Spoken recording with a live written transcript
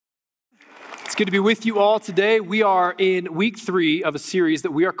good to be with you all today. We are in week 3 of a series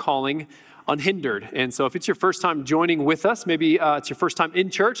that we are calling Unhindered. And so if it's your first time joining with us, maybe it's your first time in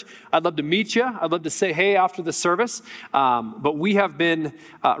church, I'd love to meet you. I'd love to say hey after the service. But we have been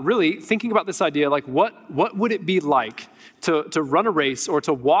really thinking about this idea, like what would it be like to run a race or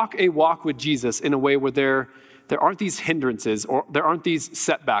to walk a walk with Jesus in a way where there aren't these hindrances or there aren't these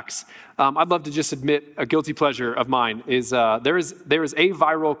setbacks. I'd love to just admit a guilty pleasure of mine is there is a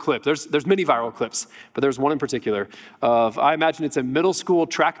viral clip. There's many viral clips, but there's one in particular of, I imagine it's a middle school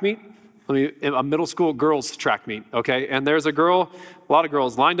track meet. A middle school girls track meet, okay? And there's a lot of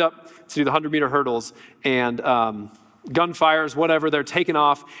girls lined up to do the 100-meter hurdles, and gunfires, whatever, they're taking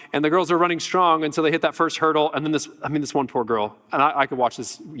off, and the girls are running strong until they hit that first hurdle, and then this one poor girl, and I could watch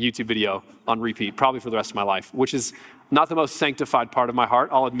this YouTube video on repeat, probably for the rest of my life, which is not the most sanctified part of my heart,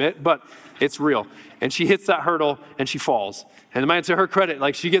 I'll admit, but it's real. And she hits that hurdle, and she falls. And man, to her credit,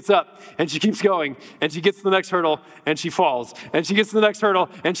 like she gets up, and she keeps going, and she gets to the next hurdle, and she falls. And she gets to the next hurdle,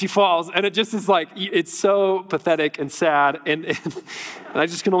 and she falls. And it just is like, it's so pathetic and sad. And I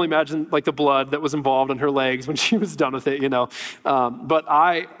just can only imagine like the blood that was involved in her legs when she was done with it, you know. But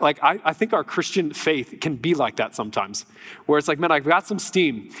I think our Christian faith can be like that sometimes, where it's like, man, I've got some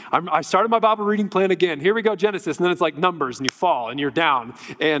steam. I started my Bible reading plan again. Here we go, Genesis. And then it's like Numbers, and you fall, and you're down,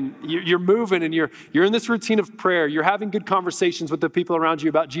 and you're moving, and you're in this routine of prayer. You're having good conversations with the people around you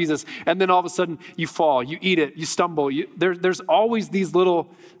about Jesus, and then all of a sudden you fall, you eat it, you stumble. There's always these little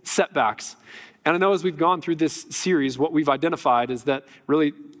setbacks. And I know as we've gone through this series, what we've identified is that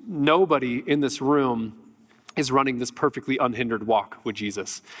really nobody in this room is running this perfectly unhindered walk with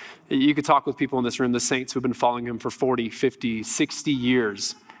Jesus. You could talk with people in this room, the saints who've been following him for 40, 50, 60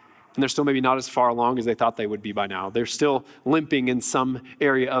 years. And they're still maybe not as far along as they thought they would be by now. They're still limping in some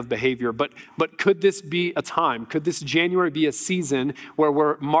area of behavior. But could this be a time? Could this January be a season where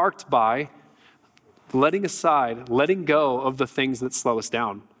we're marked by letting go of the things that slow us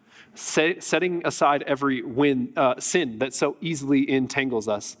down? Setting aside every sin that so easily entangles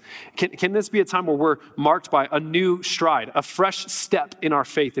us. Can this be a time where we're marked by a new stride, a fresh step in our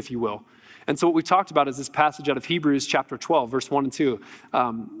faith, if you will? And so what we talked about is this passage out of Hebrews chapter 12, verse 1 and 2,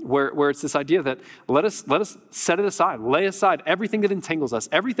 where it's this idea that let us set it aside, lay aside everything that entangles us,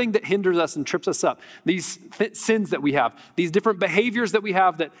 everything that hinders us and trips us up, these sins that we have, these different behaviors that we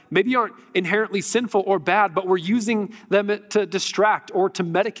have that maybe aren't inherently sinful or bad, but we're using them to distract or to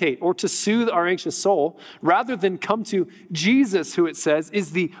medicate or to soothe our anxious soul, rather than come to Jesus, who it says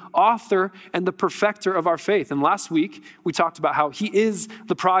is the author and the perfecter of our faith. And last week, we talked about how he is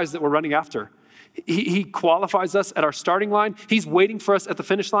the prize that we're running after. He qualifies us at our starting line. He's waiting for us at the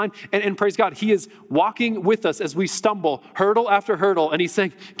finish line. And praise God, he is walking with us as we stumble hurdle after hurdle. And he's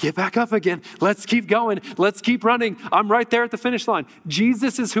saying, get back up again. Let's keep going. Let's keep running. I'm right there at the finish line.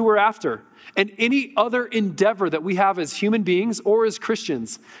 Jesus is who we're after. And any other endeavor that we have as human beings or as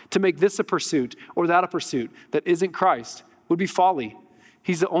Christians to make this a pursuit or that a pursuit that isn't Christ would be folly.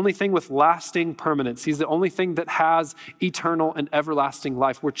 He's the only thing with lasting permanence. He's the only thing that has eternal and everlasting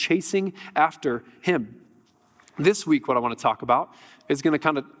life. We're chasing after him. This week, what I want to talk about is going to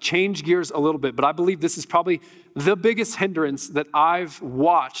kind of change gears a little bit, but I believe this is probably the biggest hindrance that I've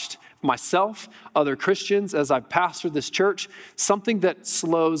watched myself, other Christians, as I've pastored this church, something that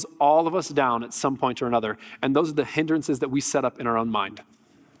slows all of us down at some point or another. And those are the hindrances that we set up in our own mind.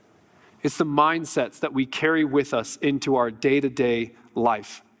 It's the mindsets that we carry with us into our day-to-day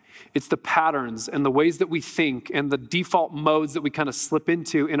life. It's the patterns and the ways that we think and the default modes that we kind of slip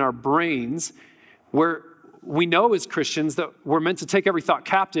into in our brains, where we know as Christians that we're meant to take every thought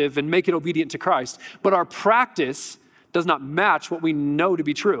captive and make it obedient to Christ, but our practice does not match what we know to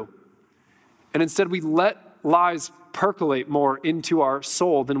be true. And instead we let lies percolate more into our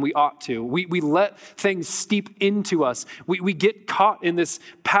soul than we ought to. We let things steep into us. We get caught in this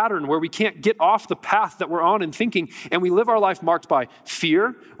pattern where we can't get off the path that we're on in thinking, and we live our life marked by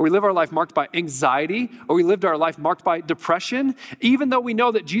fear, or we live our life marked by anxiety, or we lived our life marked by depression, even though we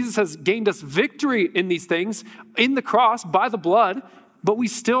know that Jesus has gained us victory in these things in the cross by the blood, but we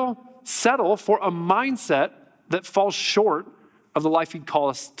still settle for a mindset that falls short of the life he'd call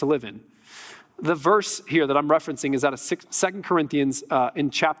us to live in. The verse here that I'm referencing is out of 2 Corinthians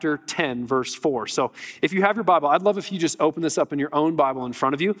in chapter 10, verse 4. So if you have your Bible, I'd love if you just open this up in your own Bible in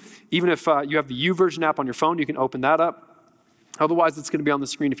front of you. Even if you have the YouVersion app on your phone, you can open that up. Otherwise, it's going to be on the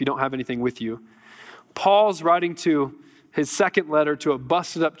screen if you don't have anything with you. Paul's writing to his second letter to a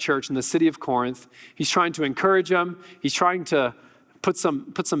busted up church in the city of Corinth. He's trying to encourage them. He's trying to put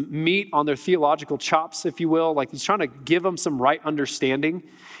some meat on their theological chops, if you will. Like he's trying to give them some right understanding.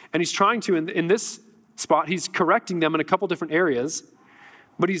 And he's trying to, in this spot, he's correcting them in a couple different areas.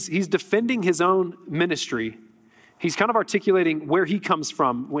 but he's defending his own ministry. He's kind of articulating where he comes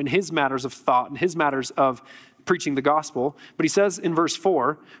from when his matters of thought and his matters of preaching the gospel. But he says in verse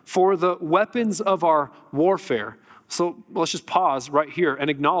 4, for the weapons of our warfare. So let's just pause right here and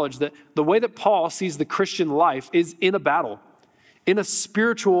acknowledge that the way that Paul sees the Christian life is in a battle, in a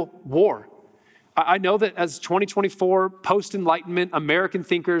spiritual war. I know that as 2024 post-Enlightenment American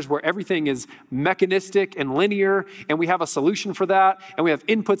thinkers, where everything is mechanistic and linear, and we have a solution for that, and we have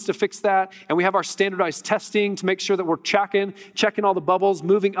inputs to fix that, and we have our standardized testing to make sure that we're checking all the bubbles,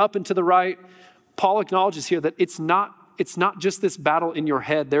 moving up and to the right. Paul acknowledges here that it's not just this battle in your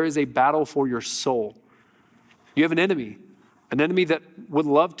head. There is a battle for your soul. You have an enemy that would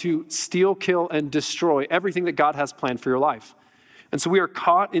love to steal, kill, and destroy everything that God has planned for your life. And so we are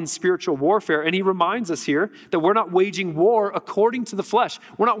caught in spiritual warfare. And he reminds us here that we're not waging war according to the flesh.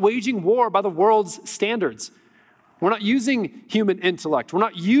 We're not waging war by the world's standards. We're not using human intellect. We're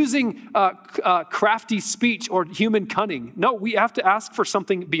not using crafty speech or human cunning. No, we have to ask for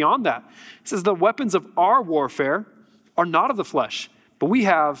something beyond that. It says the weapons of our warfare are not of the flesh, but we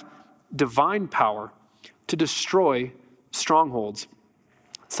have divine power to destroy strongholds.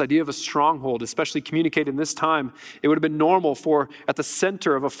 This idea of a stronghold, especially communicated in this time, it would have been normal for at the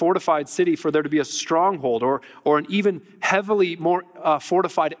center of a fortified city for there to be a stronghold or an even heavily more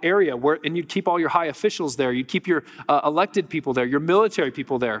fortified area and you'd keep all your high officials there. You'd keep your elected people there, your military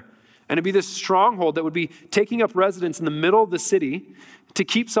people there. And it'd be this stronghold that would be taking up residence in the middle of the city to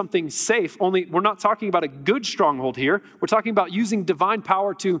keep something safe. Only we're not talking about a good stronghold here. We're talking about using divine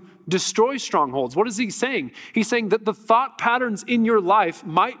power to destroy strongholds. What is he saying? He's saying that the thought patterns in your life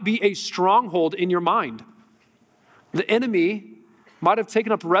might be a stronghold in your mind. The enemy might have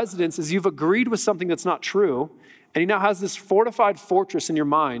taken up residence as you've agreed with something that's not true, and he now has this fortified fortress in your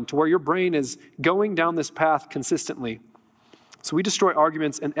mind to where your brain is going down this path consistently. So we destroy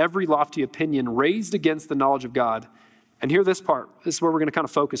arguments and every lofty opinion raised against the knowledge of God. And hear this part. This is where we're going to kind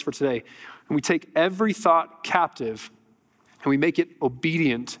of focus for today. And we take every thought captive and we make it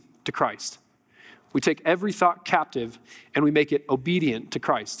obedient to Christ. We take every thought captive and we make it obedient to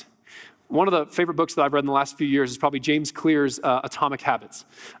Christ. One of the favorite books that I've read in the last few years is probably James Clear's Atomic Habits.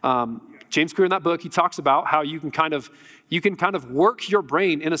 James Clear in that book, he talks about how you can kind of work your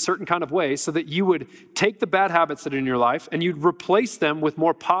brain in a certain kind of way so that you would take the bad habits that are in your life and you'd replace them with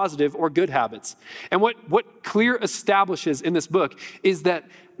more positive or good habits. And what Clear establishes in this book is that,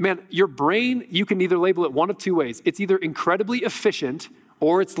 man, your brain, you can either label it one of two ways. It's either incredibly efficient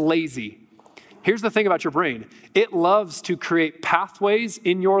or it's lazy. Here's the thing about your brain. It loves to create pathways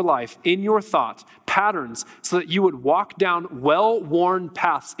in your life, in your thought, patterns, so that you would walk down well-worn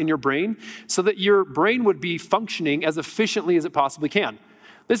paths in your brain, so that your brain would be functioning as efficiently as it possibly can.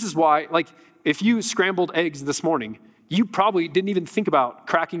 This is why, if you scrambled eggs this morning, you probably didn't even think about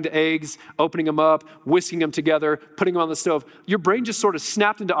cracking the eggs, opening them up, whisking them together, putting them on the stove. Your brain just sort of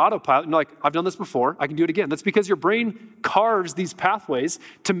snapped into autopilot. And you're like, I've done this before. I can do it again. That's because your brain carves these pathways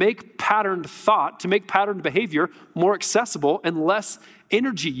to make patterned thought, to make patterned behavior more accessible and less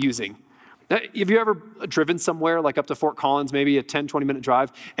energy using. Have you ever driven somewhere like up to Fort Collins, maybe a 10, 20-minute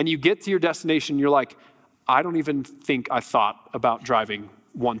drive, and you get to your destination, you're like, I don't even think I thought about driving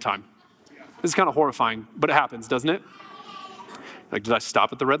one time. This is kind of horrifying, but it happens, doesn't it? Did I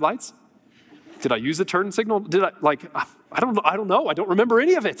stop at the red lights? Did I use the turn signal? I don't know. I don't remember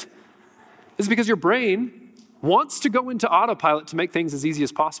any of it. This is because your brain wants to go into autopilot to make things as easy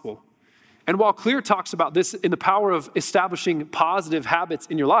as possible. And while Clear talks about this in the power of establishing positive habits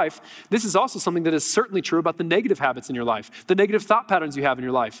in your life, this is also something that is certainly true about the negative habits in your life, the negative thought patterns you have in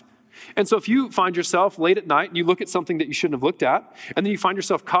your life. And so if you find yourself late at night and you look at something that you shouldn't have looked at, and then you find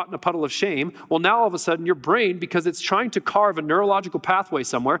yourself caught in a puddle of shame, well, now all of a sudden your brain, because it's trying to carve a neurological pathway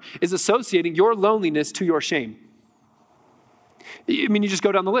somewhere, is associating your loneliness to your shame. I mean, you just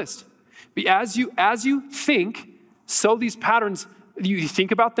go down the list. As you think, so these patterns, you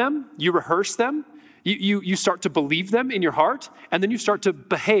think about them, you rehearse them, you start to believe them in your heart, and then you start to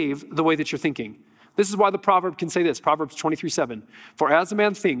behave the way that you're thinking. This is why the proverb can say this, Proverbs 23:7. For as a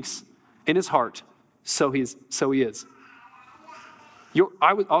man thinks in his heart, so he is.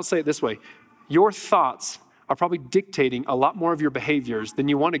 I'll say it this way. Your thoughts are probably dictating a lot more of your behaviors than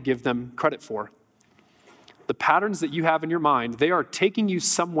you want to give them credit for. The patterns that you have in your mind, they are taking you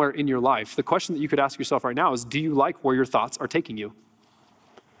somewhere in your life. The question that you could ask yourself right now is, do you like where your thoughts are taking you?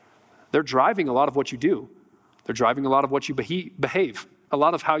 They're driving a lot of what you do. They're driving a lot of what you behave. A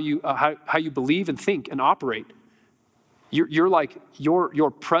lot of how you believe and think and operate.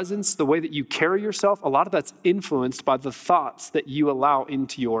 Your presence, the way that you carry yourself, a lot of that's influenced by the thoughts that you allow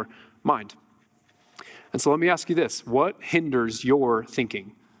into your mind. And so let me ask you this. What hinders your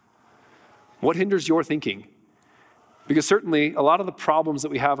thinking? What hinders your thinking? Because certainly a lot of the problems that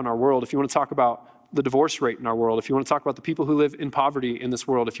we have in our world, if you want to talk about the divorce rate in our world, if you want to talk about the people who live in poverty in this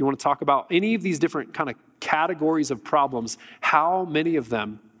world, if you want to talk about any of these different kind of categories of problems, how many of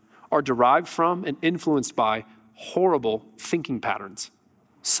them are derived from and influenced by horrible thinking patterns?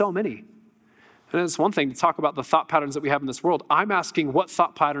 So many. And it's one thing to talk about the thought patterns that we have in this world. I'm asking, what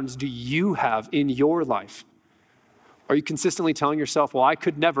thought patterns do you have in your life? Are you consistently telling yourself, well, I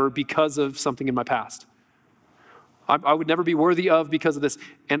could never because of something in my past? I would never be worthy of because of this.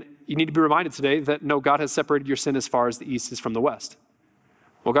 And you need to be reminded today that no, God has separated your sin as far as the east is from the west.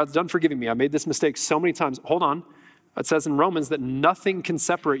 Well, God's done forgiving me. I made this mistake so many times. Hold on. It says in Romans that nothing can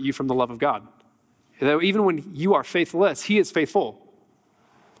separate you from the love of God. That even when you are faithless, he is faithful.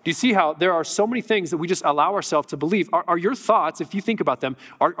 Do you see how there are so many things that we just allow ourselves to believe? Are your thoughts, if you think about them,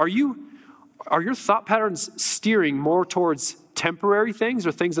 are your thought patterns steering more towards temporary things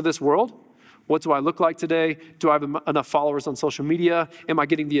or things of this world? What do I look like today? Do I have enough followers on social media? Am I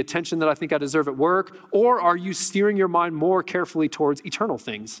getting the attention that I think I deserve at work? Or are you steering your mind more carefully towards eternal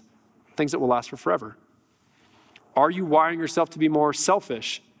things, things that will last for forever? Are you wiring yourself to be more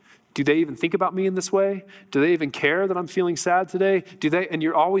selfish? Do they even think about me in this way? Do they even care that I'm feeling sad today? And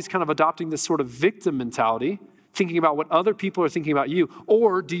you're always kind of adopting this sort of victim mentality, thinking about what other people are thinking about you.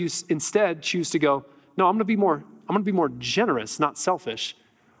 Or do you instead choose to go, no, I'm going to be more generous, not selfish.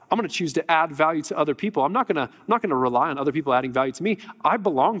 I'm going to choose to add value to other people. I'm not going to rely on other people adding value to me. I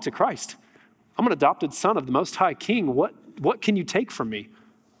belong to Christ. I'm an adopted son of the Most High King. What can you take from me?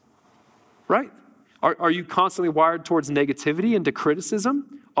 Right? Are you constantly wired towards negativity and to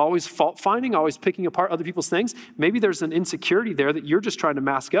criticism? Always fault finding, always picking apart other people's things? Maybe there's an insecurity there that you're just trying to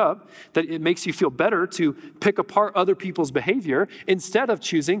mask up, that it makes you feel better to pick apart other people's behavior instead of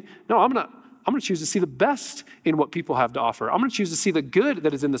choosing, no, I'm going to choose to see the best in what people have to offer. I'm going to choose to see the good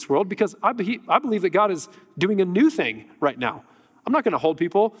that is in this world because I believe that God is doing a new thing right now. I'm not going to hold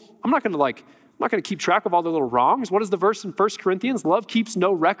people. I'm not going to keep track of all their little wrongs. What is the verse in 1 Corinthians? Love keeps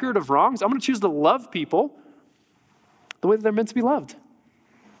no record of wrongs. I'm going to choose to love people the way that they're meant to be loved.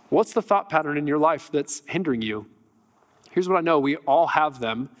 What's the thought pattern in your life that's hindering you? Here's what I know. We all have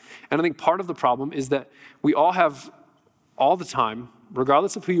them. And I think part of the problem is that we all have all the time,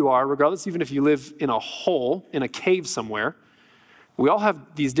 regardless of who you are, regardless even if you live in a hole, in a cave somewhere, we all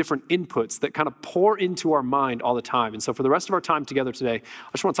have these different inputs that kind of pour into our mind all the time. And so for the rest of our time together today,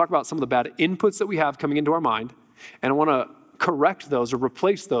 I just want to talk about some of the bad inputs that we have coming into our mind. And I want to correct those or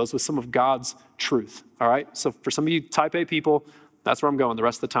replace those with some of God's truth. All right? So for some of you type A people, that's where I'm going the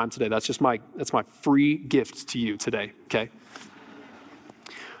rest of the time today. That's my free gift to you today, okay?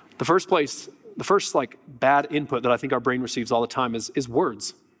 The first bad input that I think our brain receives all the time is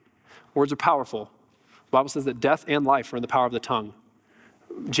words. Words are powerful. The Bible says that death and life are in the power of the tongue.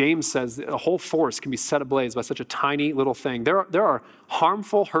 James says that a whole forest can be set ablaze by such a tiny little thing. There are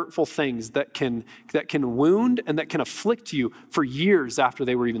harmful, hurtful things that can wound and that can afflict you for years after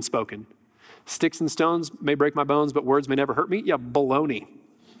they were even spoken. Sticks and stones may break my bones, but words may never hurt me. Yeah, baloney.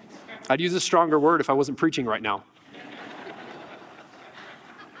 I'd use a stronger word if I wasn't preaching right now.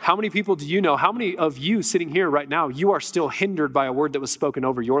 How many people do you know, how many of you sitting here right now, you are still hindered by a word that was spoken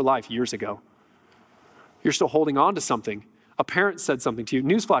over your life years ago? You're still holding on to something. A parent said something to you.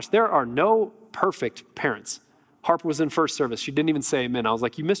 Newsflash, there are no perfect parents. Harper was in first service. She didn't even say amen. I was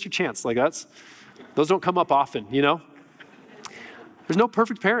like, you missed your chance. Like those don't come up often, you know? There's no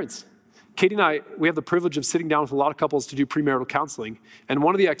perfect parents. Katie and I, we have the privilege of sitting down with a lot of couples to do premarital counseling. And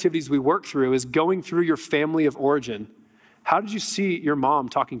one of the activities we work through is going through your family of origin. How did you see your mom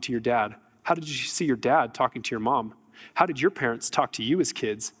talking to your dad? How did you see your dad talking to your mom? How did your parents talk to you as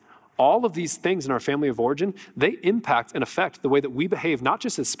kids? All of these things in our family of origin, they impact and affect the way that we behave, not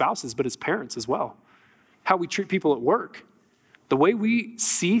just as spouses, but as parents as well. How we treat people at work. The way we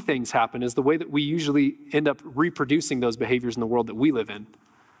see things happen is the way that we usually end up reproducing those behaviors in the world that we live in.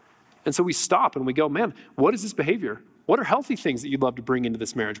 And so we stop and we go, man, what is this behavior? What are healthy things that you'd love to bring into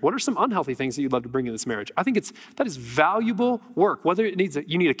this marriage? What are some unhealthy things that you'd love to bring into this marriage? I think that is valuable work, whether you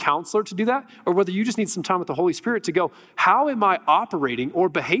need a counselor to do that, or whether you just need some time with the Holy Spirit to go, how am I operating or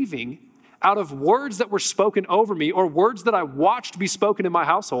behaving out of words that were spoken over me or words that I watched be spoken in my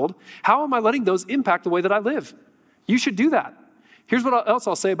household? How am I letting those impact the way that I live? You should do that. Here's what else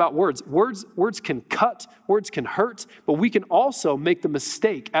I'll say about words. Words can cut, words can hurt, but we can also make the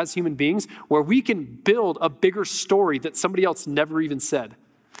mistake as human beings where we can build a bigger story that somebody else never even said.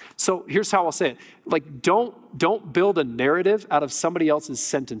 So here's how I'll say it. Like, don't build a narrative out of somebody else's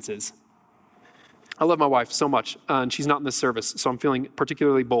sentences. I love my wife so much, and she's not in this service, so I'm feeling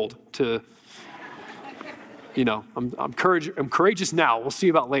particularly bold to I'm courageous now. We'll see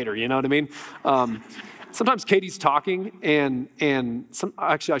about later. You know what I mean? Sometimes Katie's talking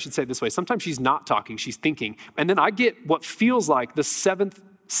actually I should say it this way. Sometimes she's not talking, she's thinking. And then I get what feels like the seventh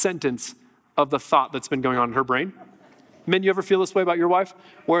sentence of the thought that's been going on in her brain. Men, you ever feel this way about your wife?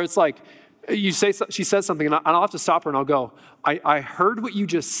 Where it's like, she says something and I'll have to stop her and I'll go, I heard what you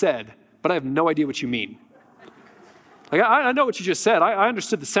just said, but I have no idea what you mean. Like, I know what you just said. I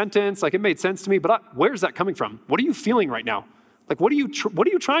understood the sentence. Like, it made sense to me, but where's that coming from? What are you feeling right now? Like, what are you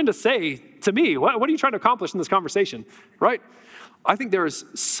trying to say to me? What are you trying to accomplish in this conversation, right? I think there is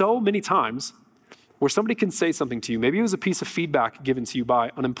so many times where somebody can say something to you. Maybe it was a piece of feedback given to you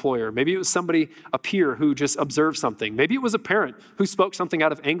by an employer. Maybe it was a peer who just observed something. Maybe it was a parent who spoke something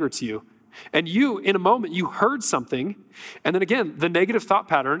out of anger to you. And you, in a moment, you heard something. And then again, the negative thought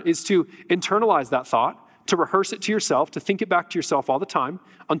pattern is to internalize that thought, to rehearse it to yourself, to think it back to yourself all the time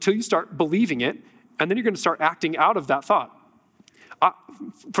until you start believing it. And then you're going to start acting out of that thought.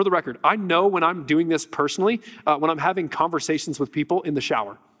 For the record, I know when I'm doing this personally, when I'm having conversations with people in the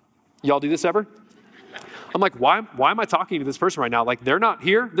shower. Y'all do this ever? I'm like, why am I talking to this person right now? Like, they're not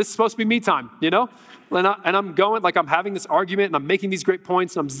here. This is supposed to be me time, you know? And I'm going, like, I'm having this argument and I'm making these great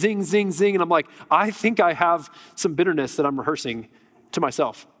points and I'm zing, zing, zing. And I'm like, I think I have some bitterness that I'm rehearsing to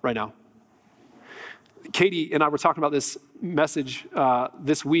myself right now. Katie and I were talking about this message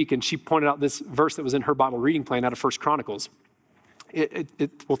this week, and she pointed out this verse that was in her Bible reading plan out of 1 Chronicles.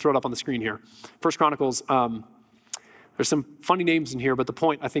 We'll throw it up on the screen here. 1 Chronicles, there's some funny names in here, but the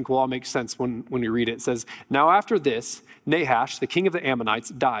point I think will all make sense when we read it. It says, now after this, Nahash, the king of the Ammonites,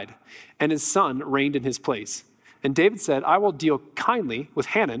 died, and his son reigned in his place. And David said, I will deal kindly with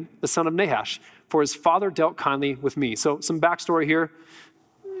Hanun, the son of Nahash, for his father dealt kindly with me. So some backstory here.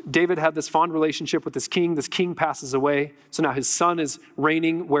 David had this fond relationship with this king. This king passes away. So now his son is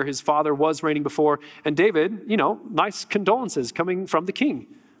reigning where his father was reigning before. And David, nice condolences coming from the king.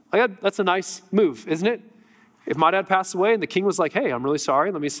 Like, that's a nice move, isn't it? If my dad passed away and the king was like, hey, I'm really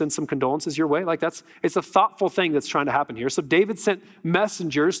sorry, let me send some condolences your way. Like, it's a thoughtful thing that's trying to happen here. So David sent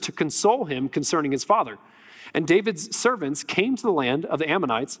messengers to console him concerning his father. And David's servants came to the land of the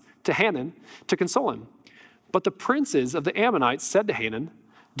Ammonites to Hanun to console him. But the princes of the Ammonites said to Hanun,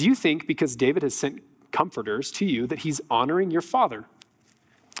 do you think because David has sent comforters to you that he's honoring your father?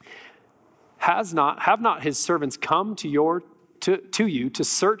 Have not his servants come to you to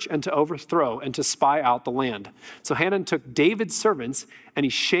search and to overthrow and to spy out the land? So Hanun took David's servants and he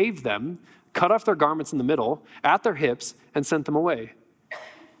shaved them, cut off their garments in the middle, at their hips, and sent them away.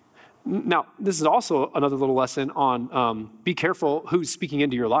 Now, this is also another little lesson on be careful who's speaking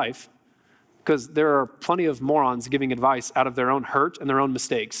into your life, because there are plenty of morons giving advice out of their own hurt and their own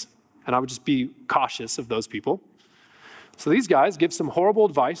mistakes. And I would just be cautious of those people. So these guys give some horrible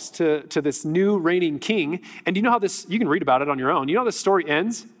advice to this new reigning king. And you know how you can read about it on your own. You know how this story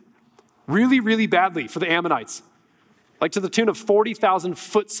ends? Really, really badly for the Ammonites. Like to the tune of 40,000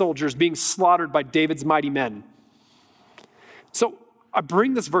 foot soldiers being slaughtered by David's mighty men. So I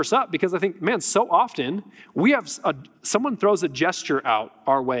bring this verse up because I think, man, so often we have someone throws a gesture out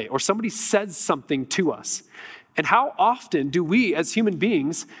our way or somebody says something to us. And how often do we as human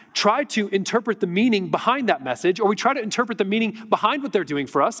beings try to interpret the meaning behind that message, or we try to interpret the meaning behind what they're doing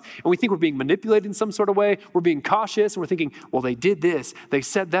for us, and we think we're being manipulated in some sort of way, we're being cautious, and we're thinking, well, they did this, they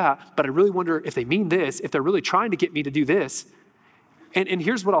said that, but I really wonder if they mean this, if they're really trying to get me to do this. And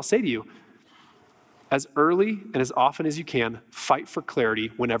here's what I'll say to you. As early and as often as you can, fight for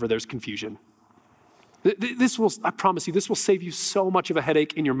clarity whenever there's confusion. I promise you, this will save you so much of a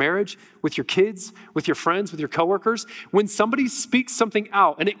headache in your marriage, with your kids, with your friends, with your coworkers. When somebody speaks something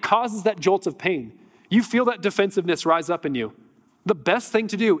out and it causes that jolt of pain, you feel that defensiveness rise up in you. The best thing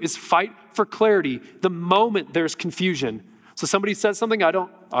to do is fight for clarity the moment there's confusion. So somebody says something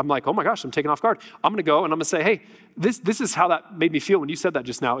I'm like, oh my gosh, I'm taken off guard. I'm gonna go and I'm gonna say, hey, this is how that made me feel when you said that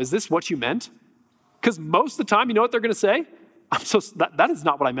just now. Is this what you meant? Because most of the time, you know what they're going to say? That is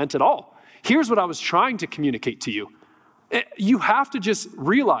not what I meant at all. Here's what I was trying to communicate to you. You have to just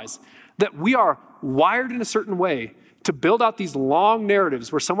realize that we are wired in a certain way to build out these long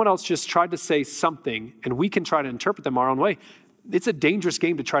narratives where someone else just tried to say something and we can try to interpret them our own way. It's a dangerous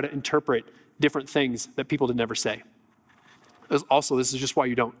game to try to interpret different things that people did never say. Also, this is just why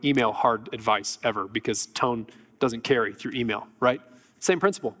you don't email hard advice ever, because tone doesn't carry through email, right? Same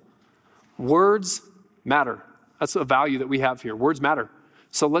principle. Words matter. That's a value that we have here. Words matter.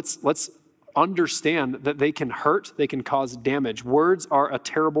 So let's understand that they can hurt, they can cause damage. Words are a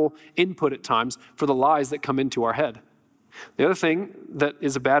terrible input at times for the lies that come into our head. The other thing that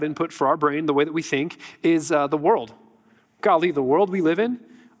is a bad input for our brain, the way that we think, is the world. Golly, the world we live in,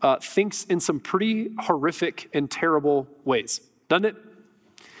 thinks in some pretty horrific and terrible ways, doesn't it?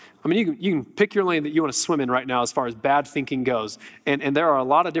 I mean, you can pick your lane that you want to swim in right now as far as bad thinking goes. And there are a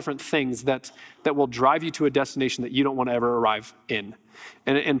lot of different things that will drive you to a destination that you don't want to ever arrive in.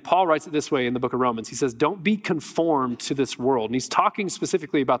 And Paul writes it this way in the book of Romans. He says, don't be conformed to this world. And he's talking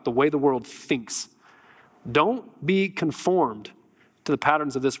specifically about the way the world thinks. Don't be conformed to the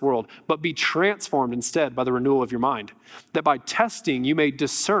patterns of this world, but be transformed instead by the renewal of your mind, that by testing you may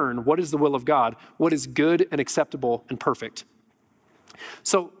discern what is the will of God, what is good and acceptable and perfect.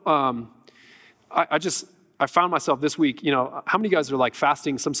 So I found myself this week, how many of you guys are like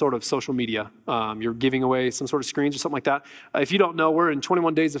fasting some sort of social media? You're giving away some sort of screens or something like that. If you don't know, we're in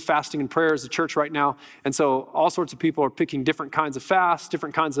 21 days of fasting and prayer as a church right now. And so all sorts of people are picking different kinds of fasts,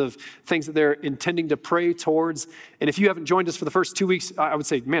 different kinds of things that they're intending to pray towards. And if you haven't joined us for the first 2 weeks, I would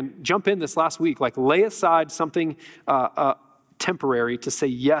say, man, jump in this last week. Like lay aside something temporary to say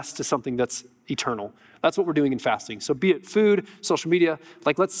yes to something that's eternal. That's what we're doing in fasting. So be it food, social media,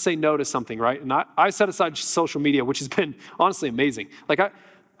 like let's say no to something, right? And I set aside social media, which has been honestly amazing. Like I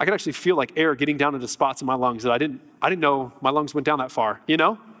could actually feel like air getting down into spots in my lungs that I didn't know my lungs went down that far,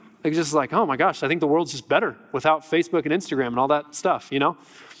 Like it's just like, oh my gosh, I think the world's just better without Facebook and Instagram and all that stuff,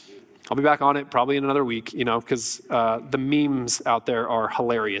 I'll be back on it probably in another week, because the memes out there are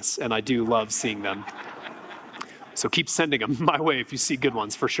hilarious and I do love seeing them. So keep sending them my way if you see good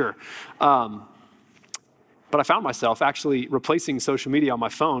ones for sure. But I found myself actually replacing social media on my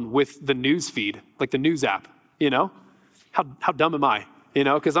phone with the news feed, like the news app, How dumb am I?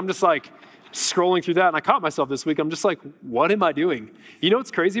 Because I'm just like scrolling through that and I caught myself this week. I'm just like, what am I doing?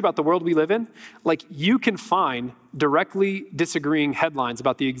 What's crazy about the world we live in? Like you can find directly disagreeing headlines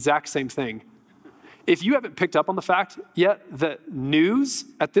about the exact same thing. If you haven't picked up on the fact yet that news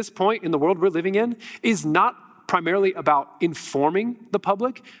at this point in the world we're living in is not primarily about informing the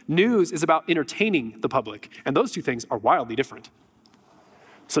public. News is about entertaining the public. And those two things are wildly different.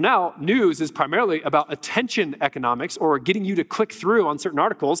 So now news is primarily about attention economics or getting you to click through on certain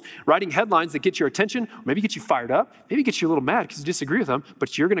articles, writing headlines that get your attention, or maybe get you fired up, maybe get you a little mad because you disagree with them,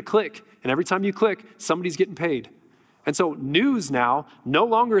 but you're going to click. And every time you click, somebody's getting paid. And so news now no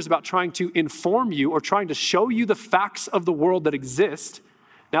longer is about trying to inform you or trying to show you the facts of the world that exist.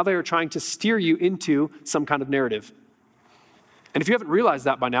 Now they are trying to steer you into some kind of narrative. And if you haven't realized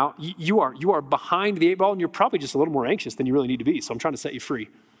that by now, you are behind the eight ball and you're probably just a little more anxious than you really need to be. So I'm trying to set you free.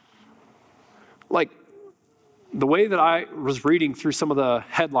 Like the way that I was reading through some of the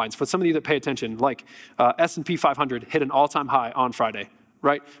headlines, for some of you that pay attention, like S&P 500 hit an all-time high on Friday,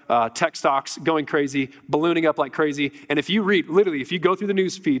 right? Tech stocks going crazy, ballooning up like crazy. And if you read, literally, if you go through the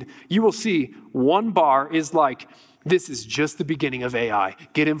news feed, you will see one bar is like, this is just the beginning of AI.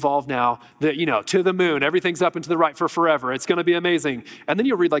 Get involved now. To the moon. Everything's up and to the right for forever. It's going to be amazing. And then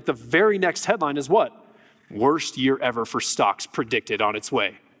you'll read like the very next headline is what? Worst year ever for stocks predicted on its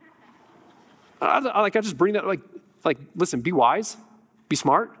way. I just bring that like listen, be wise, be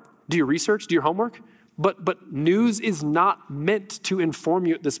smart, do your research, do your homework. But news is not meant to inform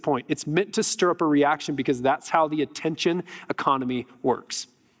you at this point. It's meant to stir up a reaction because that's how the attention economy works.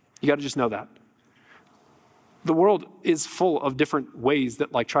 You got to just know that. The world is full of different ways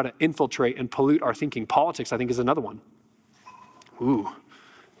that like try to infiltrate and pollute our thinking. Politics, I think, is another one. Ooh,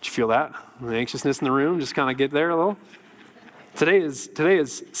 did you feel that? The anxiousness in the room, just kind of get there a little. Today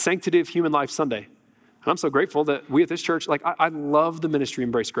is Sanctity of Human Life Sunday. And I'm so grateful that we at this church, I love the ministry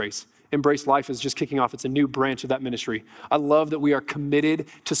Embrace Grace. Embrace Life is just kicking off. It's a new branch of that ministry. I love that we are committed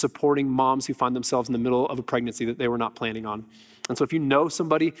to supporting moms who find themselves in the middle of a pregnancy that they were not planning on. And so if you know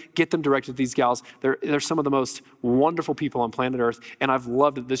somebody, get them directed to these gals. They're some of the most wonderful people on planet Earth. And I've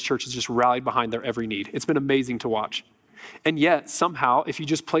loved that this church has just rallied behind their every need. It's been amazing to watch. And yet, somehow, if you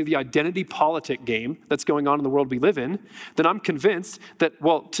just play the identity politic game that's going on in the world we live in, then I'm convinced that,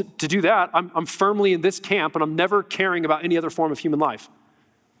 to do that, I'm firmly in this camp and I'm never caring about any other form of human life.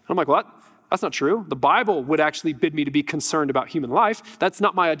 And I'm like, what? That's not true. The Bible would actually bid me to be concerned about human life. That's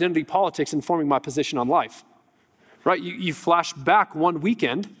not my identity politics informing my position on life. Right? You flash back one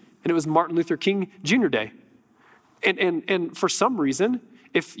weekend and it was Martin Luther King Jr. Day. And for some reason,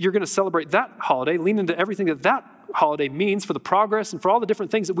 if you're going to celebrate that holiday, lean into everything that holiday means for the progress and for all the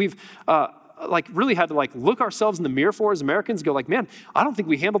different things that we've really had to look ourselves in the mirror for as Americans, go like, man, I don't think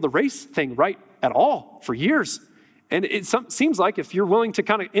we handled the race thing right at all for years. And it seems like if you're willing to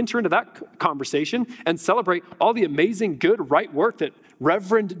kind of enter into that conversation and celebrate all the amazing, good, right work that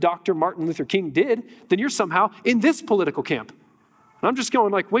Reverend Dr. Martin Luther King did, then you're somehow in this political camp. And I'm just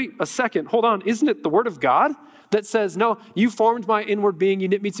going like, wait a second, hold on. Isn't it the word of God that says, no, you formed my inward being. You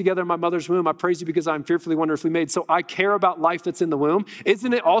knit me together in my mother's womb. I praise you because I'm fearfully, wonderfully made. So I care about life that's in the womb.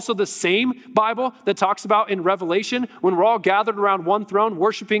 Isn't it also the same Bible that talks about in Revelation when we're all gathered around one throne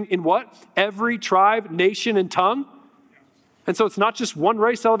worshiping in what? Every tribe, nation, and tongue. And so it's not just one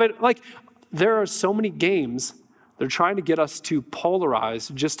race elevated. Like there are so many games that are trying to get us to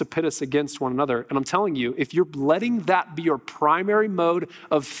polarize just to pit us against one another. And I'm telling you, if you're letting that be your primary mode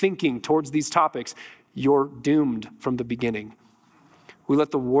of thinking towards these topics, you're doomed from the beginning. We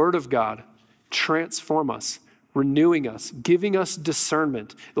let the word of God transform us, renewing us, giving us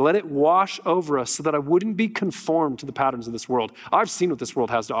discernment. Let it wash over us so that I wouldn't be conformed to the patterns of this world. I've seen what this world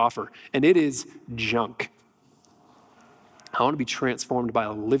has to offer, and it is junk. I want to be transformed by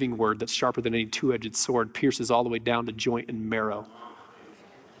a living word that's sharper than any two-edged sword, pierces all the way down to joint and marrow.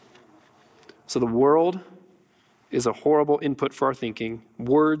 So the world is a horrible input for our thinking.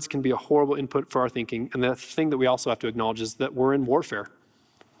 Words can be a horrible input for our thinking. And the thing that we also have to acknowledge is that we're in warfare.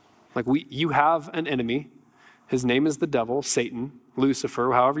 Like you have an enemy. His name is the devil, Satan,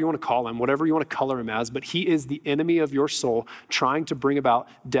 Lucifer, however you want to call him, whatever you want to color him as, but he is the enemy of your soul, trying to bring about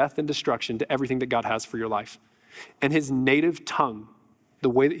death and destruction to everything that God has for your life. And his native tongue, the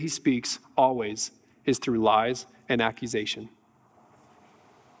way that he speaks always, is through lies and accusation.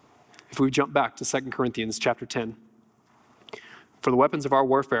 If we jump back to 2 Corinthians chapter 10, for the weapons of our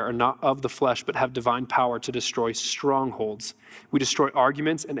warfare are not of the flesh, but have divine power to destroy strongholds. We destroy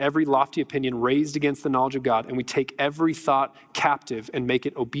arguments and every lofty opinion raised against the knowledge of God, and we take every thought captive and make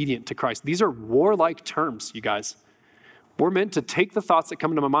it obedient to Christ. These are warlike terms, you guys. We're meant to take the thoughts that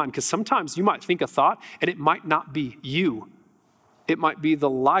come into my mind, because sometimes you might think a thought, and it might not be you. It might be the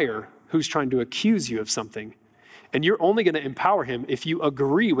liar who's trying to accuse you of something. And you're only going to empower him if you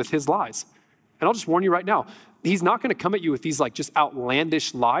agree with his lies. And I'll just warn you right now, he's not going to come at you with these like just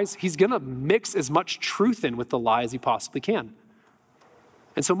outlandish lies. He's going to mix as much truth in with the lie as he possibly can.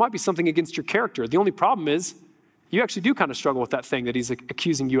 And so it might be something against your character. The only problem is you actually do kind of struggle with that thing that he's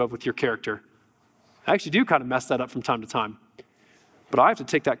accusing you of with your character. I actually do kind of mess that up from time to time. But I have to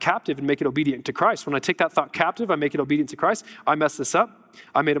take that captive and make it obedient to Christ. When I take that thought captive, I make it obedient to Christ. I mess this up.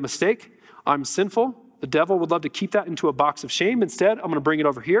 I made a mistake. I'm sinful. The devil would love to keep that into a box of shame. Instead, I'm going to bring it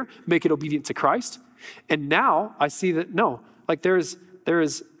over here, make it obedient to Christ. And now I see that no, like there is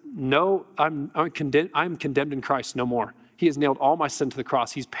no, I'm condemned in Christ no more. He has nailed all my sin to the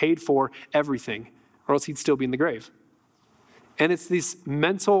cross. He's paid for everything, or else he'd still be in the grave. And it's this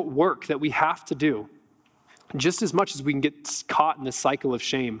mental work that we have to do, just as much as we can get caught in this cycle of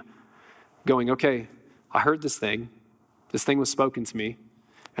shame, going, okay, I heard this thing was spoken to me,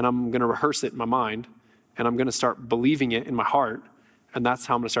 and I'm going to rehearse it in my mind, and I'm going to start believing it in my heart, and that's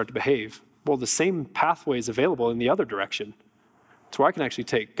how I'm going to start to behave. Well, the same pathway is available in the other direction. It's where I can actually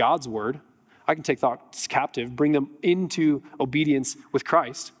take God's word, I can take thoughts captive, bring them into obedience with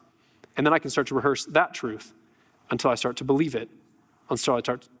Christ, and then I can start to rehearse that truth until I start to believe it, until I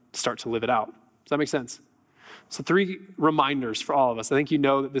start to live it out. Does that make sense? So 3 reminders for all of us. I think you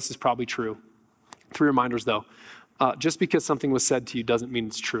know that this is probably true. 3 reminders though. Just because something was said to you doesn't mean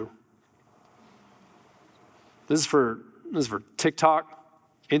it's true. This is for TikTok,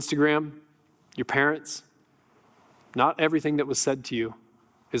 Instagram, your parents. Not everything that was said to you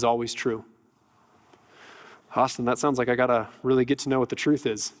is always true. Austin, that sounds like I got to really get to know what the truth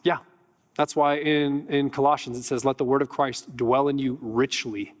is. Yeah, that's why in Colossians it says, let the word of Christ dwell in you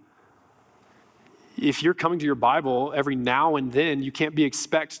richly. If you're coming to your Bible every now and then, you can't be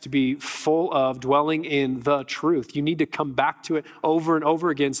expected to be full of dwelling in the truth. You need to come back to it over and over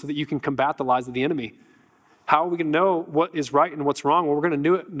again so that you can combat the lies of the enemy. How are we going to know what is right and what's wrong? Well, we're going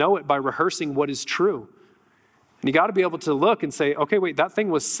to know it by rehearsing what is true. And you got to be able to look and say, okay, wait, that thing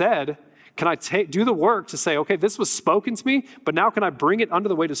was said. Can I do the work to say, okay, this was spoken to me, but now can I bring it under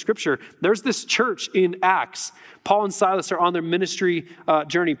the weight of Scripture? There's this church in Acts. Paul and Silas are on their ministry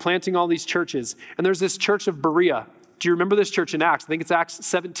journey, planting all these churches. And there's this church of Berea. Do you remember this church in Acts? I think it's Acts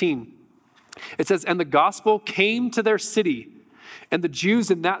 17. It says, and the gospel came to their city, and the Jews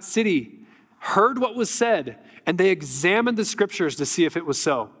in that city heard what was said, and they examined the Scriptures to see if it was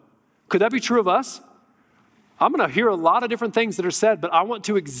so. Could that be true of us? I'm going to hear a lot of different things that are said, but I want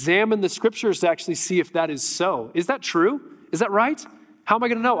to examine the Scriptures to actually see if that is so. Is that true? Is that right? How am I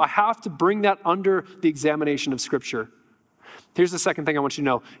going to know? I have to bring that under the examination of Scripture. Here's the second thing I want you to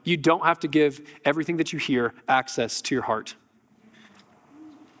know. You don't have to give everything that you hear access to your heart.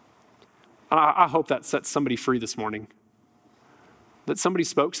 I hope that sets somebody free this morning. That somebody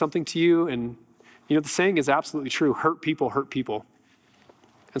spoke something to you, and the saying is absolutely true. Hurt people hurt people.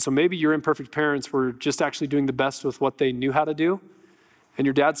 And so maybe your imperfect parents were just actually doing the best with what they knew how to do. and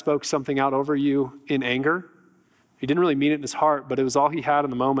your dad spoke something out over you in anger. He didn't really mean it in his heart, but it was all he had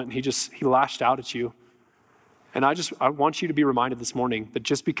in the moment, and he lashed out at you. And I want you to be reminded this morning that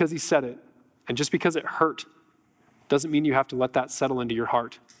just because he said it, and just because it hurt, doesn't mean you have to let that settle into your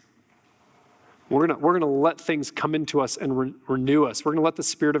heart. We're gonna let things come into us and renew us. We're gonna let the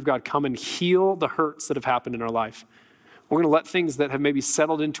Spirit of God come and heal the hurts that have happened in our life. We're gonna let things that have maybe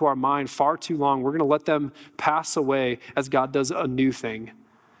settled into our mind far too long, we're gonna let them pass away as God does a new thing.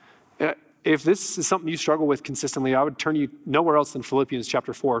 If this is something you struggle with consistently, I would turn you nowhere else than Philippians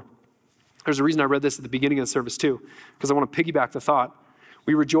chapter 4. There's a reason I read this at the beginning of the service too, because I want to piggyback the thought.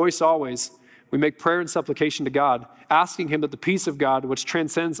 We rejoice always. We make prayer and supplication to God, asking him that the peace of God, which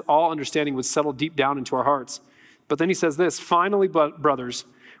transcends all understanding, would settle deep down into our hearts. But then he says this, finally, brothers,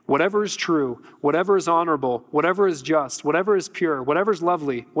 whatever is true, whatever is honorable, whatever is just, whatever is pure, whatever is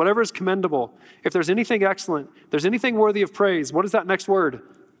lovely, whatever is commendable, if there's anything excellent, if there's anything worthy of praise, what is that next word?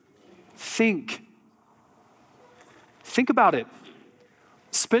 Think. Think about it.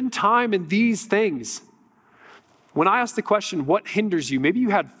 Spend time in these things. When I asked the question, what hinders you? Maybe you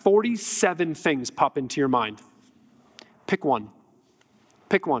had 47 things pop into your mind. Pick one.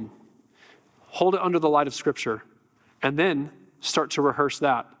 Pick one. Hold it under the light of Scripture. And then start to rehearse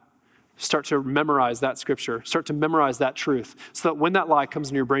that. Start to memorize that Scripture. Start to memorize that truth. So that when that lie comes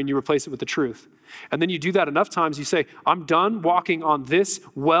in your brain, you replace it with the truth. And then you do that enough times, you say, I'm done walking on this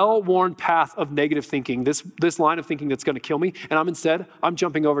well-worn path of negative thinking, this line of thinking that's going to kill me, and I'm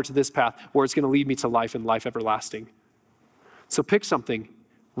jumping over to this path where it's going to lead me to life and life everlasting. So pick something,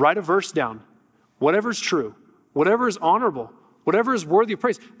 write a verse down, whatever is true, whatever is honorable, whatever is worthy of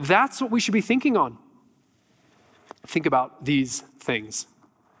praise. That's what we should be thinking on. Think about these things.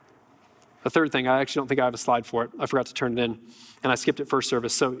 The third thing, I actually don't think I have a slide for it. I forgot to turn it in, and I skipped it first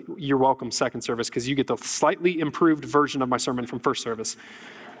service, so you're welcome second service, because you get the slightly improved version of my sermon from first service.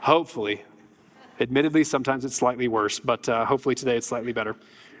 Hopefully. Admittedly, sometimes it's slightly worse, but hopefully today it's slightly better.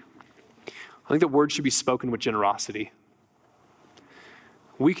 I think the word should be spoken with generosity.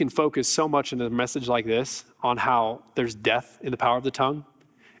 We can focus so much in a message like this on how there's death in the power of the tongue,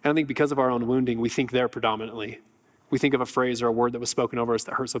 and I think because of our own wounding, we think there predominantly. We think of a phrase or a word that was spoken over us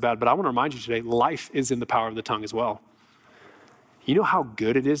that hurt so bad. But I want to remind you today, life is in the power of the tongue as well. You know how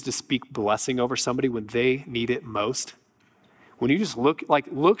good it is to speak blessing over somebody when they need it most? When you just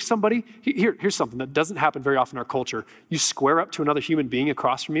look somebody, here's something that doesn't happen very often in our culture. You square up to another human being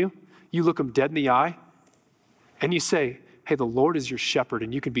across from you, you look them dead in the eye, and you say, hey, the Lord is your shepherd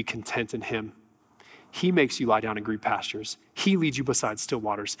and you can be content in him. He makes you lie down in green pastures. He leads you beside still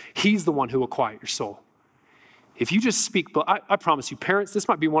waters. He's the one who will quiet your soul. If you just speak, I promise you, parents, this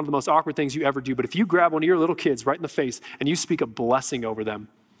might be one of the most awkward things you ever do, but if you grab one of your little kids right in the face and you speak a blessing over them,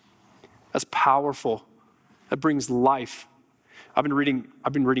 that's powerful. That brings life. I've been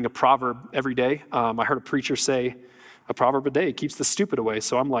reading a proverb every day. I heard a preacher say, a proverb a day keeps the stupid away.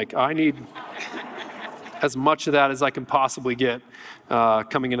 So I'm like, I need as much of that as I can possibly get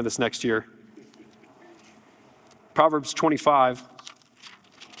coming into this next year. Proverbs 25,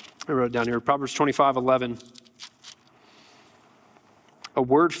 I wrote it down here, Proverbs 25:11. A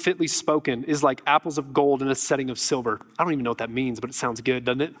word fitly spoken is like apples of gold in a setting of silver. I don't even know what that means, but it sounds good,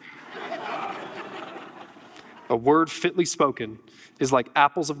 doesn't it? A word fitly spoken is like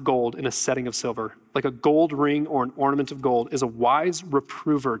apples of gold in a setting of silver. Like a gold ring or an ornament of gold is a wise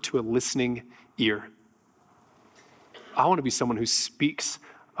reprover to a listening ear. I want to be someone who speaks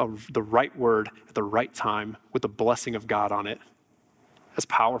the right word at the right time with the blessing of God on it. That's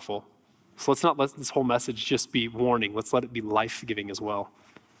powerful. So let's not let this whole message just be warning. Let's let it be life-giving as well.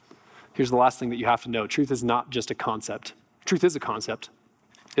 Here's the last thing that you have to know. Truth is not just a concept. Truth is a concept.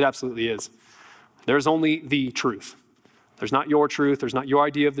 It absolutely is. There's only the truth. There's not your truth. There's not your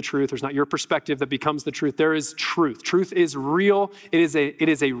idea of the truth. There's not your perspective that becomes the truth. There is truth. Truth is real. It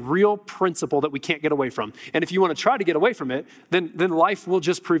is a real principle that we can't get away from. And if you want to try to get away from it, then life will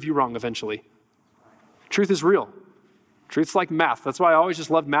just prove you wrong eventually. Truth is real. Truth's like math. That's why I always just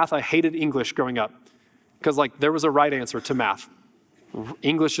loved math. I hated English growing up because there was a right answer to math.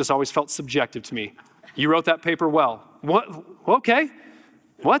 English just always felt subjective to me. You wrote that paper well. What? Okay.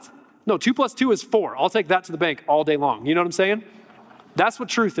 What? No, 2 + 2 is 4. I'll take that to the bank all day long. You know what I'm saying? That's what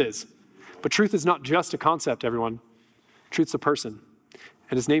truth is. But truth is not just a concept, everyone. Truth's a person.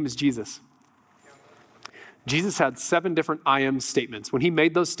 And his name is Jesus. Jesus had 7 different I am statements. When he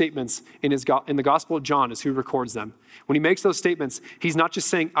made those statements in the Gospel of John is who records them. When he makes those statements, he's not just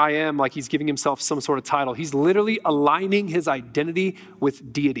saying I am like he's giving himself some sort of title. He's literally aligning his identity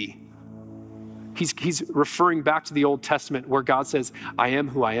with deity. He's referring back to the Old Testament where God says, I am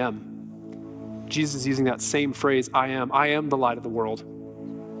who I am. Jesus is using that same phrase, I am the light of the world.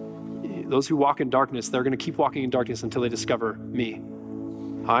 those who walk in darkness, they're going to keep walking in darkness until they discover me.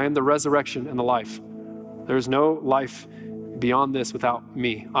 I am the resurrection and the life. There is no life beyond this without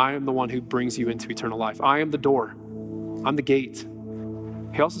me. I am the one who brings you into eternal life. I am the door. I'm the gate.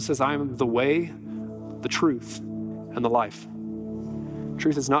 He also says, I am the way, the truth, and the life.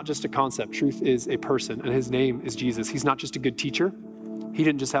 Truth is not just a concept. Truth is a person, and his name is Jesus. He's not just a good teacher. He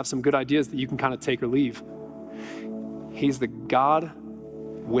didn't just have some good ideas that you can kind of take or leave. He's the God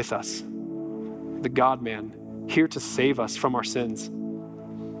with us, the God-man, here to save us from our sins.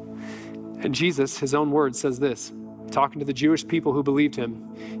 And Jesus, his own word, says this, talking to the Jewish people who believed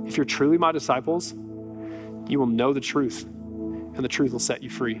him, if you're truly my disciples, you will know the truth, and the truth will set you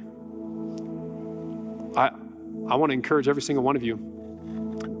free. I want to encourage every single one of you.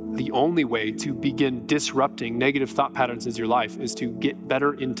 The only way to begin disrupting negative thought patterns in your life is to get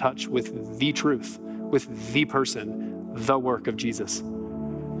better in touch with the truth, with the person, the work of Jesus.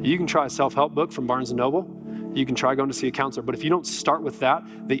 You can try a self-help book from Barnes & Noble. You can try going to see a counselor. But if you don't start with that,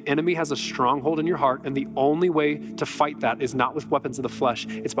 the enemy has a stronghold in your heart. And the only way to fight that is not with weapons of the flesh.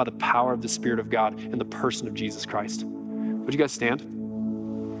 It's by the power of the Spirit of God and the person of Jesus Christ. Would you guys stand?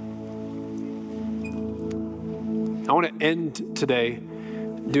 I want to end today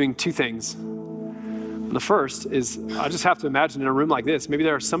doing two things. The first is I just have to imagine in a room like this, maybe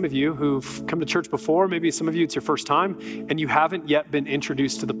there are some of you who've come to church before, maybe some of you it's your first time, and you haven't yet been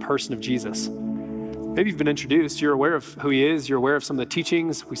introduced to the person of Jesus. Maybe you've been introduced, you're aware of who he is, you're aware of some of the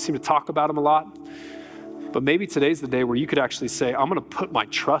teachings, we seem to talk about him a lot, but maybe today's the day where you could actually say, I'm gonna put my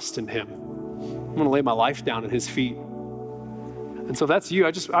trust in him. I'm gonna lay my life down at his feet. And so if that's you,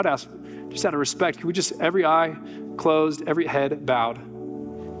 I'd ask, just out of respect, can we just, every eye closed, every head bowed.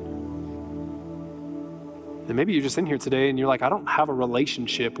 And maybe you're just in here today and you're like, I don't have a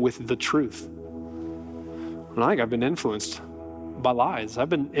relationship with the truth. And I think I've been influenced by lies. I've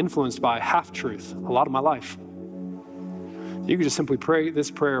been influenced by half-truth a lot of my life. You can just simply pray this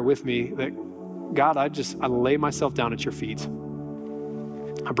prayer with me that, God, I lay myself down at your feet.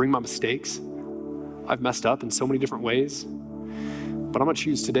 I bring my mistakes. I've messed up in so many different ways. But I'm gonna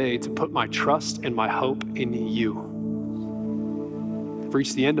choose today to put my trust and my hope in you. I've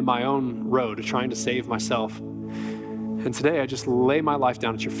reached the end of my own road of trying to save myself. And today I just lay my life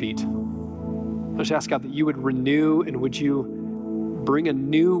down at your feet. I just ask God that you would renew and would you bring a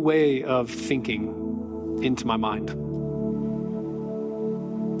new way of thinking into my mind.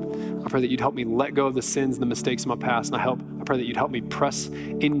 I pray that you'd help me let go of the sins and the mistakes of my past. And I pray that you'd help me press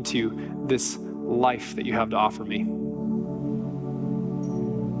into this life that you have to offer me.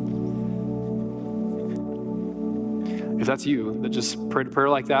 If that's you, that just prayed a prayer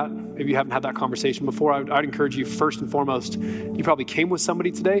like that, maybe you haven't had that conversation before, I'd encourage you first and foremost, you probably came with somebody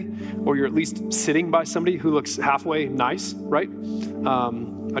today, or you're at least sitting by somebody who looks halfway nice, right?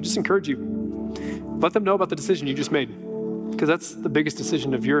 I just encourage you, let them know about the decision you just made, because that's the biggest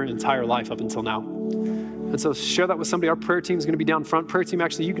decision of your entire life up until now. And so share that with somebody. Our prayer team is going to be down front. Prayer team,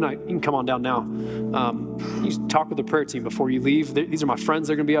 actually, you can come on down now. You talk with the prayer team before you leave. These are my friends.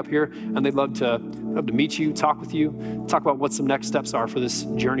 They're going to be up here, and they'd love to meet you, talk with you, talk about what some next steps are for this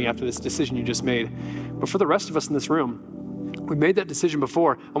journey after this decision you just made. But for the rest of us in this room, we made that decision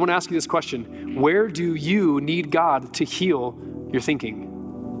before. I want to ask you this question. Where do you need God to heal your thinking?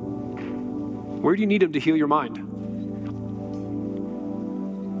 Where do you need him to heal your mind?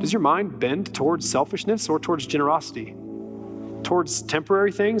 Does your mind bend towards selfishness or towards generosity? Towards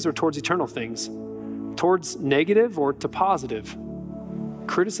temporary things or towards eternal things? Towards negative or to positive?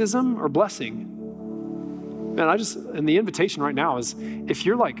 Criticism or blessing? And the invitation right now is, if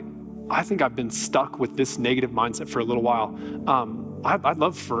you're like, I think I've been stuck with this negative mindset for a little while, I'd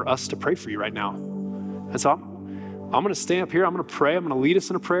love for us to pray for you right now. And so I'm going to stay up here. I'm going to pray. I'm going to lead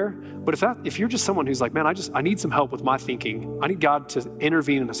us in a prayer. But if you're just someone who's like, man, I need some help with my thinking. I need God to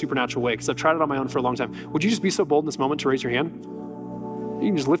intervene in a supernatural way because I've tried it on my own for a long time. Would you just be so bold in this moment to raise your hand? You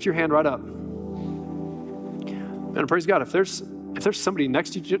can just lift your hand right up. And praise God. If there's somebody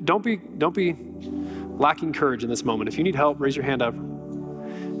next to you, don't be lacking courage in this moment. If you need help, raise your hand up.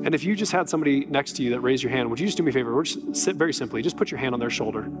 And if you just had somebody next to you that raised your hand, would you just do me a favor? We're just sit very simply. Just put your hand on their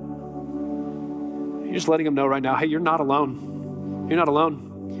shoulder. You're just letting them know right now, hey, you're not alone. You're not alone.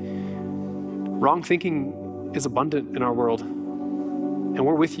 Wrong thinking is abundant in our world. And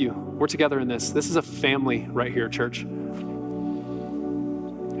we're with you. We're together in this. This is a family right here, church. And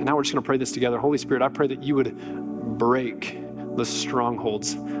now we're just going to pray this together. Holy Spirit, I pray that you would break the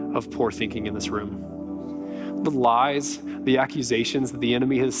strongholds of poor thinking in this room. The lies, the accusations that the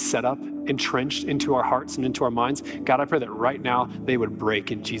enemy has set up, entrenched into our hearts and into our minds. God, I pray that right now they would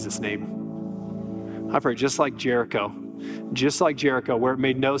break in Jesus' name. I pray just like Jericho, just like Jericho, where it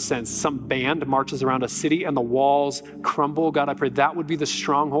made no sense. Some band marches around a city and the walls crumble. God, I pray that would be the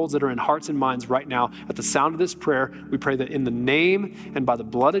strongholds that are in hearts and minds right now. At the sound of this prayer, we pray that in the name and by the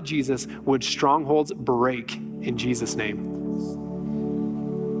blood of Jesus, would strongholds break in Jesus' name.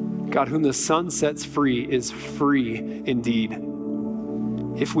 God, whom the Son sets free is free indeed.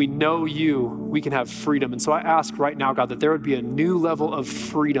 If we know you, we can have freedom. And so I ask right now, God, that there would be a new level of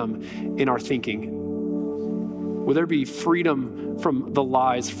freedom in our thinking. Will there be freedom from the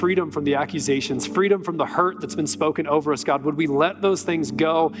lies, freedom from the accusations, freedom from the hurt that's been spoken over us, God? Would we let those things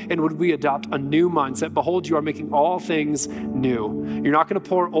go and would we adopt a new mindset? Behold, you are making all things new. You're not going to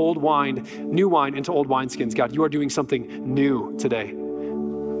pour new wine into old wineskins, God. You are doing something new today.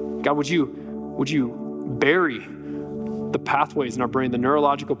 God, would you bury the pathways in our brain, the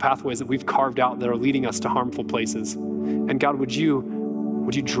neurological pathways that we've carved out that are leading us to harmful places? And God, would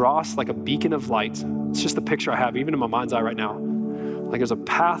you draw us like a beacon of light? It's just the picture I have, even in my mind's eye right now. Like there's a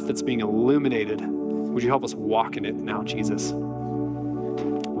path that's being illuminated. Would you help us walk in it now, Jesus?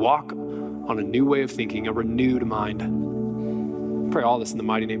 Walk on a new way of thinking, a renewed mind. I pray all this in the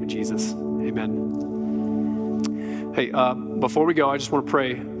mighty name of Jesus. Amen. Hey, before we go, I just want to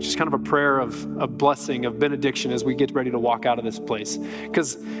pray just kind of a prayer of blessing, of benediction as we get ready to walk out of this place.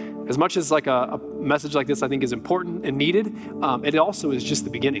 Because as much as like a message like this I think is important and needed, it also is just the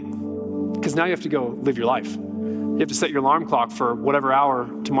beginning. Because now you have to go live your life. You have to set your alarm clock for whatever hour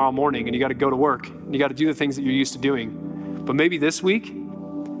tomorrow morning, and you got to go to work, and you got to do the things that you're used to doing. But maybe this week,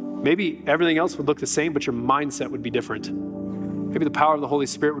 maybe everything else would look the same, but your mindset would be different. Maybe the power of the Holy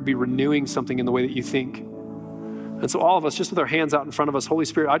Spirit would be renewing something in the way that you think. And so all of us, just with our hands out in front of us, Holy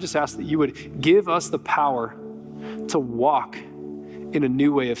Spirit, I just ask that you would give us the power to walk in a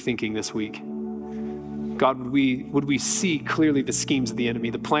new way of thinking this week. God, would we see clearly the schemes of the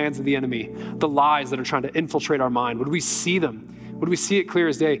enemy, the plans of the enemy, the lies that are trying to infiltrate our mind? Would we see them? Would we see it clear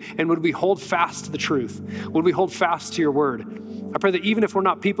as day? And would we hold fast to the truth? Would we hold fast to your word? I pray that even if we're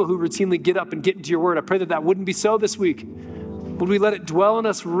not people who routinely get up and get into your word, I pray that that wouldn't be so this week. Would we let it dwell in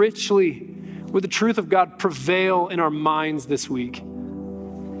us richly? Would the truth of God prevail in our minds this week?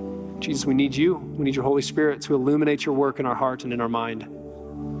 Jesus, we need you. We need your Holy Spirit to illuminate your work in our heart and in our mind.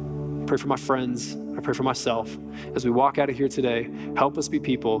 I pray for my friends. I pray for myself. As we walk out of here today, help us be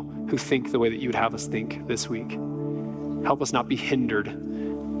people who think the way that you would have us think this week. Help us not be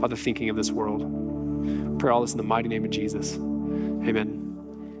hindered by the thinking of this world. I pray all this in the mighty name of Jesus. Amen.